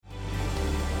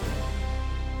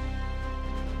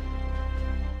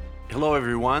Hello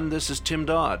everyone, this is Tim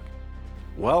Dodd.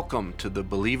 Welcome to the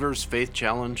Believers Faith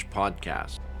Challenge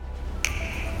podcast.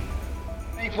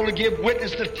 Thankful to give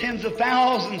witness to tens of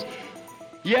thousands,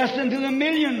 yes, and to the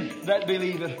millions that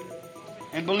believe it.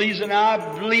 And believes it,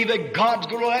 I believe that God's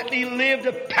going to let me live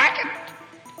to pack it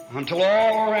until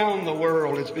all around the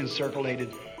world it's been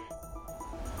circulated.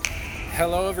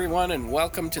 Hello everyone and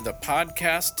welcome to the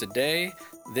podcast today.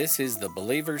 This is the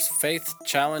Believers Faith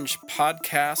Challenge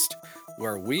podcast,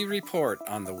 where we report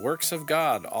on the works of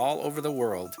God all over the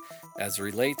world as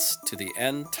relates to the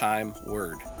end time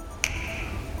word.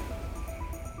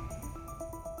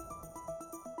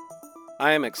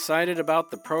 I am excited about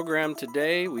the program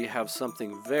today. We have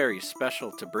something very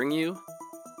special to bring you.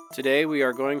 Today we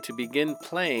are going to begin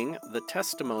playing the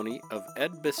testimony of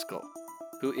Ed Biscoe,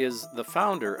 who is the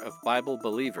founder of Bible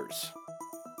Believers,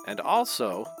 and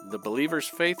also the Believers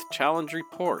Faith Challenge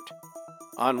Report,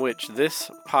 on which this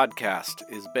podcast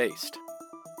is based.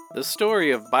 The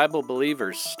story of Bible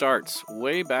Believers starts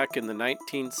way back in the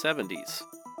 1970s,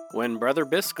 when Brother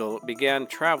Biscoe began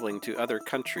traveling to other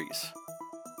countries.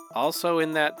 Also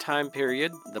in that time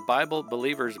period, the Bible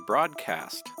Believers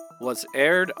broadcast was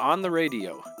aired on the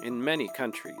radio in many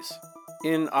countries.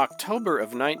 In October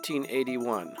of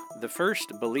 1981, the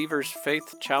first Believers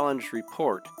Faith Challenge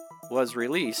Report was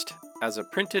released as a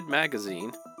printed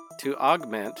magazine to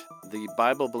augment the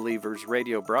Bible Believers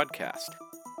radio broadcast.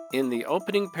 In the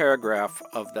opening paragraph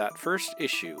of that first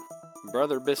issue,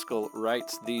 Brother Biscoe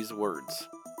writes these words: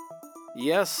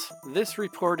 "Yes, this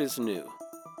report is new,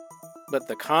 but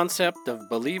the concept of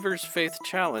Believers Faith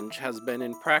Challenge has been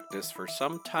in practice for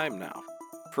some time now.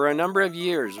 For a number of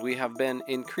years, we have been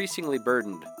increasingly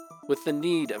burdened with the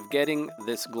need of getting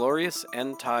this glorious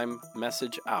end-time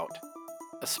message out,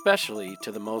 especially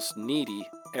to the most needy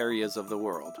areas of the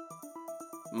world.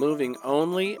 Moving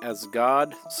only as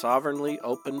God sovereignly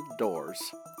opened doors,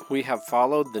 we have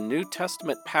followed the New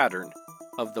Testament pattern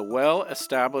of the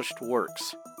well-established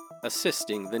works,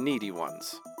 assisting the needy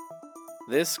ones.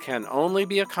 This can only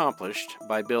be accomplished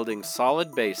by building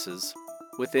solid bases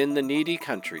within the needy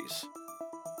countries.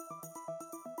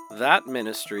 That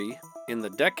ministry, in the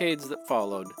decades that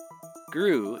followed,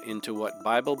 grew into what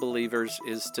Bible Believers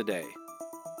is today.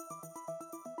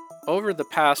 Over the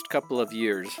past couple of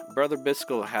years, Brother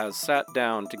Biscoe has sat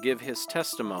down to give his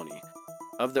testimony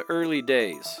of the early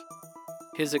days,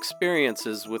 his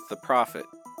experiences with the prophet,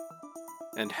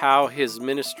 and how his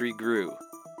ministry grew.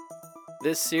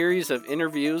 This series of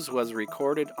interviews was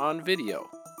recorded on video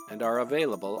and are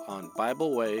available on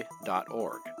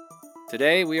BibleWay.org.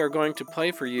 Today we are going to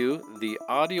play for you the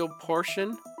audio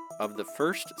portion of the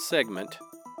first segment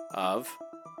of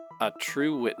A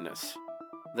True Witness,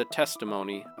 the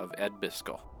testimony of Ed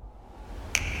Biscoe.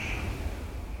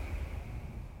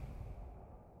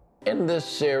 In this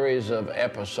series of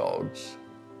episodes,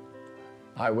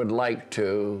 I would like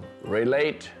to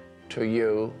relate to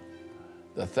you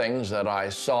the things that I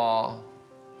saw,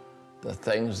 the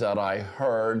things that I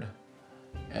heard,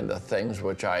 and the things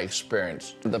which I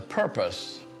experienced. The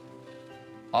purpose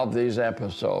of these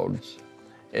episodes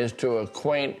is to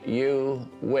acquaint you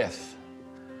with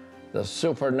the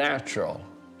supernatural.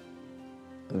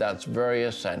 That's very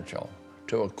essential,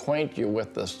 to acquaint you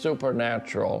with the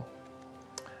supernatural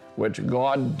which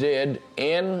God did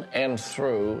in and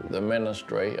through the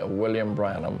ministry of William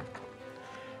Branham,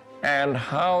 and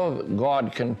how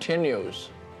God continues.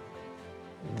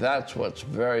 That's what's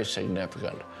very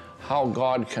significant, how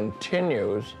God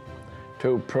continues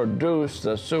to produce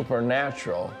the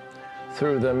supernatural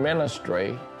through the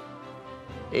ministry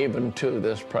even to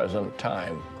this present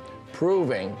time,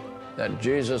 proving that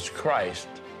Jesus Christ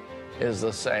is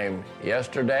the same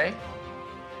yesterday,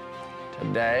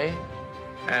 today,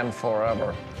 and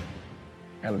forever.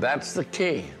 And that's the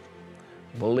key,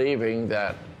 believing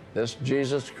that this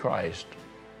Jesus Christ,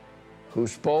 who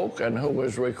spoke and who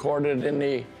was recorded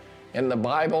in the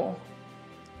Bible,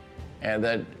 and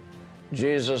that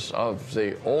Jesus of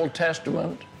the Old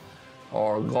Testament,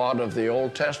 or God of the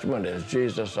Old Testament, is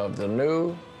Jesus of the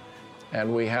New,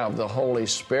 and we have the Holy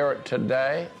Spirit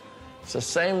today. It's the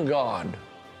same God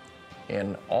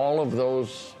in all of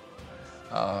those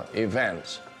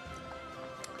events.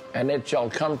 And it shall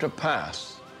come to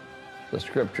pass, the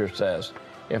scripture says,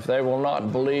 if they will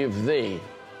not believe thee,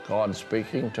 God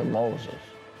speaking to Moses,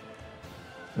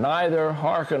 neither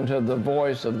hearken to the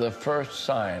voice of the first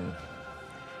sign,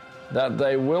 that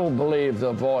they will believe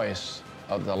the voice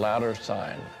of the latter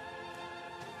sign.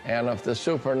 And if the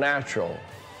supernatural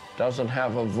doesn't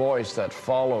have a voice that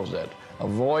follows it, a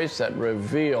voice that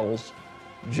reveals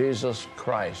Jesus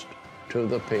Christ to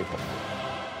the people.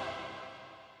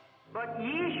 But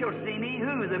ye shall see me,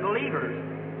 who? The believers.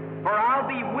 For I'll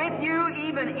be with you,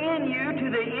 even in you, to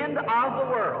the end of the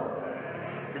world.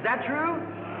 Is that true?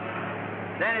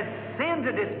 Then it's sin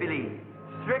to disbelieve.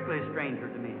 Strictly a stranger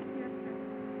to me.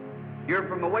 You're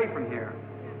from away from here.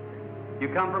 You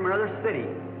come from another city.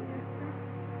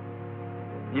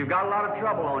 You've got a lot of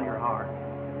trouble on your heart.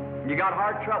 You got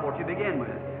hard trouble to begin with.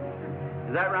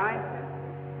 Is that right?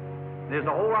 There's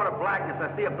a whole lot of blackness.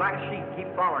 I see a black sheep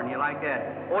keep following you like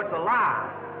that. Oh, it's a lie.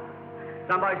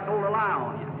 Somebody's told a lie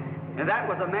on you. And that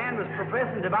was a man who was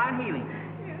professing divine healing.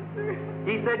 Yes, sir.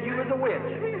 He said you was a witch.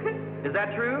 Is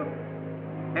that true?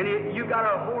 And you got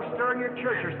a whole stir in your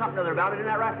church or something other about it, isn't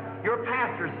that right? Your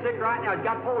pastor's sick right now. He's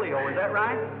got polio. Is that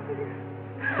right?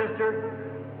 Sister,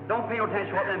 don't pay no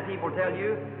attention to what them people tell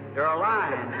you. They're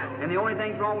lying. And the only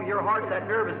thing's wrong with your heart, that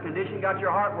nervous condition, got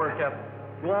your heart worked up.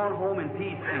 Go on home in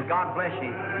peace, and God bless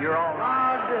you. You're all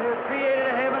right. God who created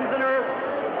the heavens and earth,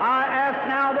 I ask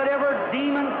now that every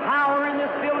demon power in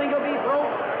this building will be broke.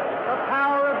 The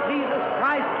power of Jesus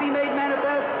Christ be made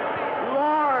manifest.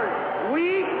 Lord,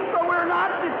 weak, but we're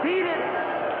not defeated.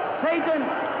 Satan,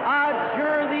 I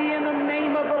adjure thee in the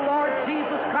name of the Lord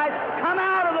Jesus Christ. Come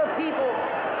out of the people.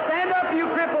 Stand up, you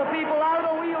crippled people, out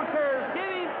of the wheelchairs. Give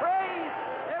him praise,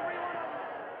 everyone.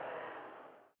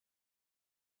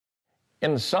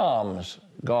 In Psalms,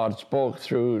 God spoke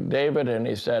through David, and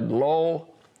he said, Lo,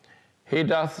 he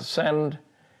doth send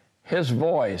his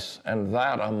voice, and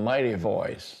that a mighty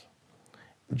voice.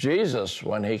 Jesus,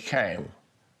 when he came,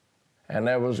 and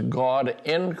there was God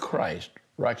in Christ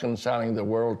reconciling the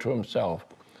world to himself,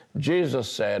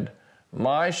 Jesus said,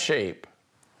 My sheep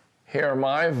hear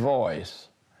my voice,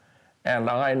 and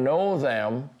I know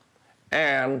them,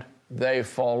 and they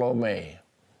follow me.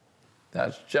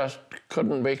 That just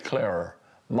couldn't be clearer.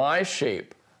 My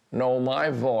sheep know my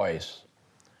voice.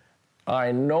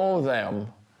 I know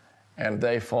them, and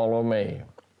they follow me.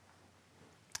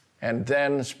 And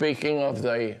then speaking of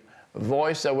the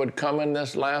voice that would come in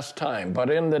this last time, but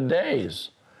in the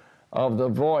days of the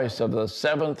voice of the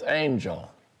seventh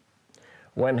angel,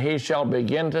 when he shall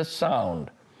begin to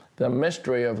sound, the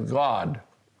mystery of God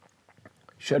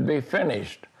should be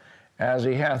finished, as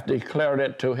he hath declared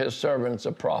it to his servants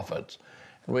the prophets.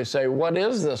 And we say, what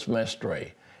is this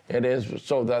mystery? It is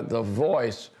so that the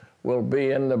voice will be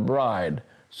in the bride.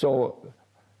 So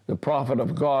the prophet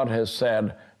of God has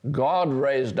said, God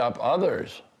raised up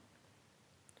others.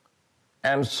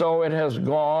 And so it has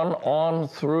gone on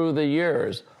through the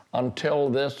years until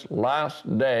this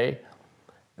last day.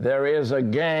 There is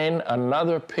again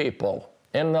another people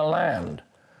in the land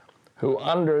who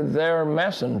under their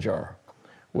messenger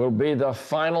will be the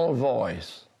final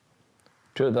voice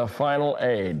to the final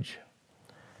age.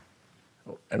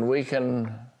 And we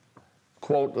can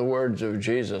quote the words of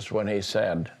Jesus when he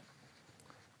said,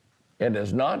 It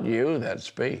is not you that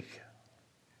speak,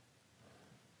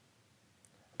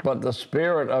 but the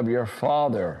Spirit of your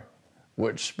Father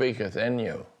which speaketh in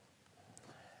you.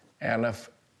 And if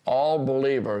all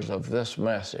believers of this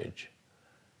message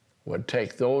would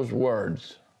take those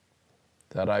words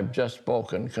that I've just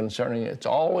spoken concerning, it's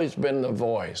always been the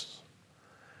voice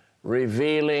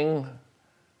revealing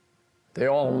the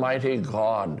Almighty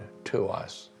God to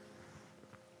us.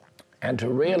 And to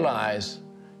realize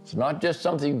it's not just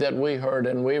something that we heard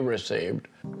and we received.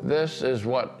 This is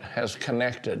what has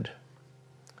connected.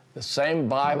 The same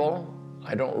Bible,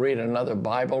 I don't read another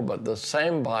Bible, but the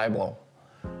same Bible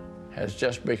has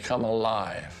just become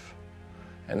alive.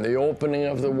 And the opening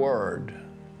of the Word,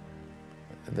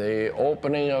 the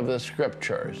opening of the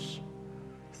Scriptures,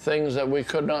 things that we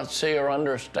could not see or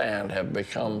understand have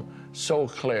become so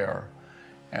clear.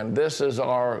 And this is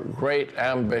our great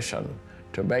ambition,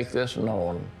 to make this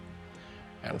known.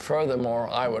 And furthermore,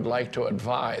 I would like to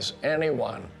advise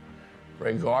anyone,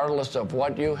 regardless of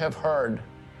what you have heard,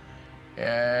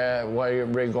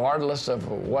 regardless of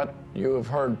what you have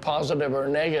heard, positive or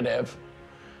negative,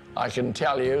 I can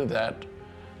tell you that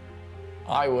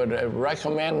I would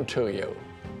recommend to you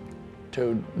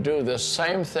to do the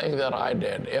same thing that I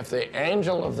did. If the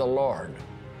angel of the Lord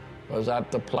was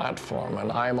at the platform,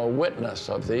 and I'm a witness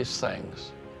of these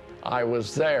things, I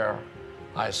was there,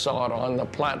 I saw it on the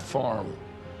platform,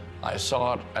 I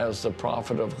saw it as the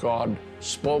prophet of God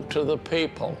spoke to the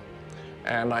people,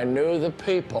 and I knew the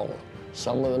people,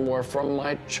 some of them were from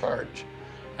my church,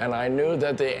 and I knew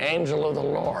that the angel of the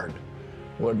Lord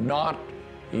would not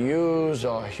use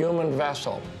a human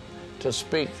vessel to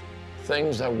speak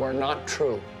things that were not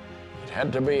true. It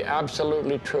had to be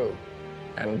absolutely true.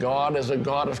 And God is a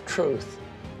God of truth,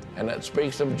 and it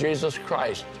speaks of Jesus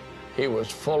Christ. He was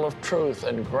full of truth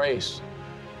and grace.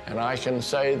 And I can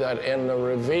say that in the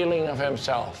revealing of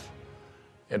himself,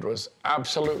 It was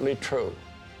absolutely true.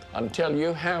 Until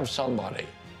you have somebody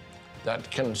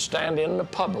that can stand in the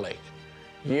public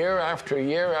year after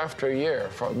year after year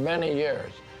for many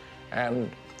years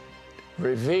and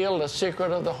reveal the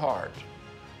secret of the heart.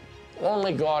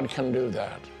 Only God can do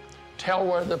that. Tell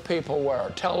where the people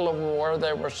were. Tell them where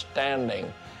they were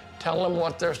standing. Tell them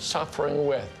what they're suffering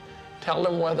with. Tell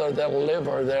them whether they'll live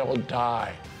or they'll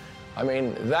die. I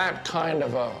mean, that kind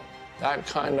of a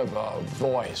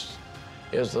voice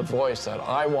is the voice that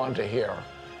I want to hear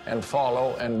and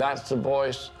follow, and that's the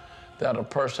voice that a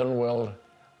person will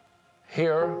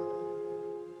hear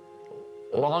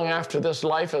long after this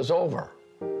life is over.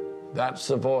 That's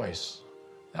the voice.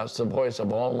 That's the voice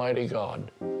of Almighty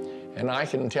God. And I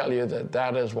can tell you that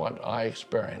that is what I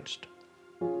experienced.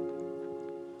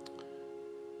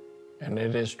 And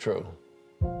it is true.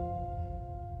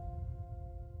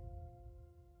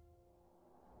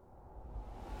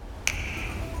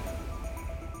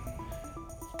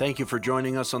 Thank you for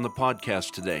joining us on the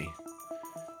podcast today.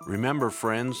 Remember,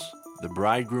 friends, the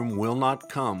bridegroom will not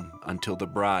come until the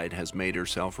bride has made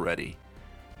herself ready.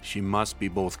 She must be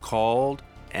both called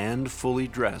and fully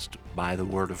dressed by the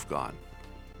Word of God.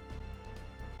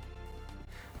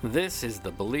 This is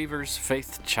the Believer's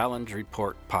Faith Challenge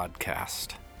Report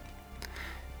podcast.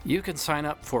 You can sign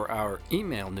up for our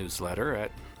email newsletter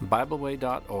at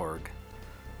BibleWay.org.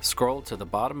 Scroll to the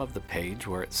bottom of the page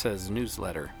where it says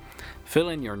Newsletter. Fill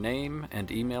in your name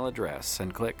and email address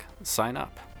and click Sign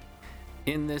Up.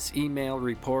 In this email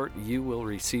report, you will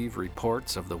receive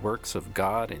reports of the works of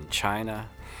God in China,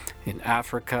 in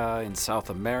Africa, in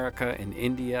South America, in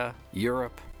India,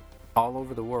 Europe, all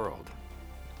over the world.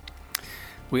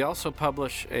 We also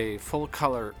publish a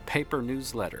full-color paper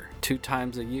newsletter 2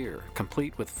 times a year,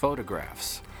 complete with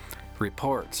photographs,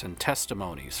 reports, and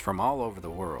testimonies from all over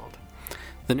the world.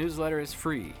 The newsletter is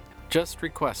free. Just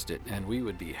request it, and we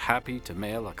would be happy to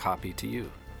mail a copy to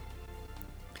you.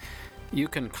 You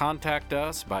can contact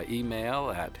us by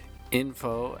email at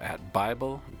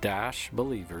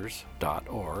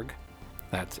info@bible-believers.org.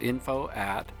 That's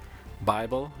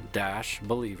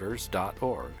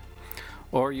info@bible-believers.org.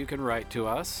 Or you can write to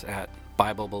us at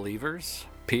Bible Believers,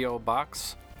 P.O.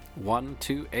 Box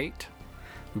 128,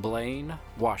 Blaine,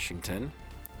 Washington,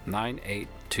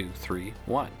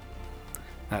 98231.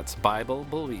 That's Bible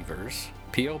Believers,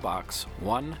 P.O. Box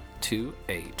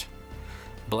 128,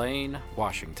 Blaine,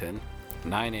 Washington,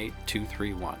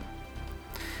 98231.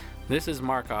 This is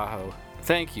Mark Aho.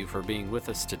 Thank you for being with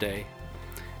us today,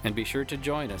 and be sure to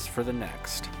join us for the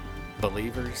next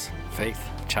Believer's Faith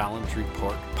Challenge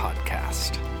Report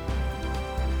podcast.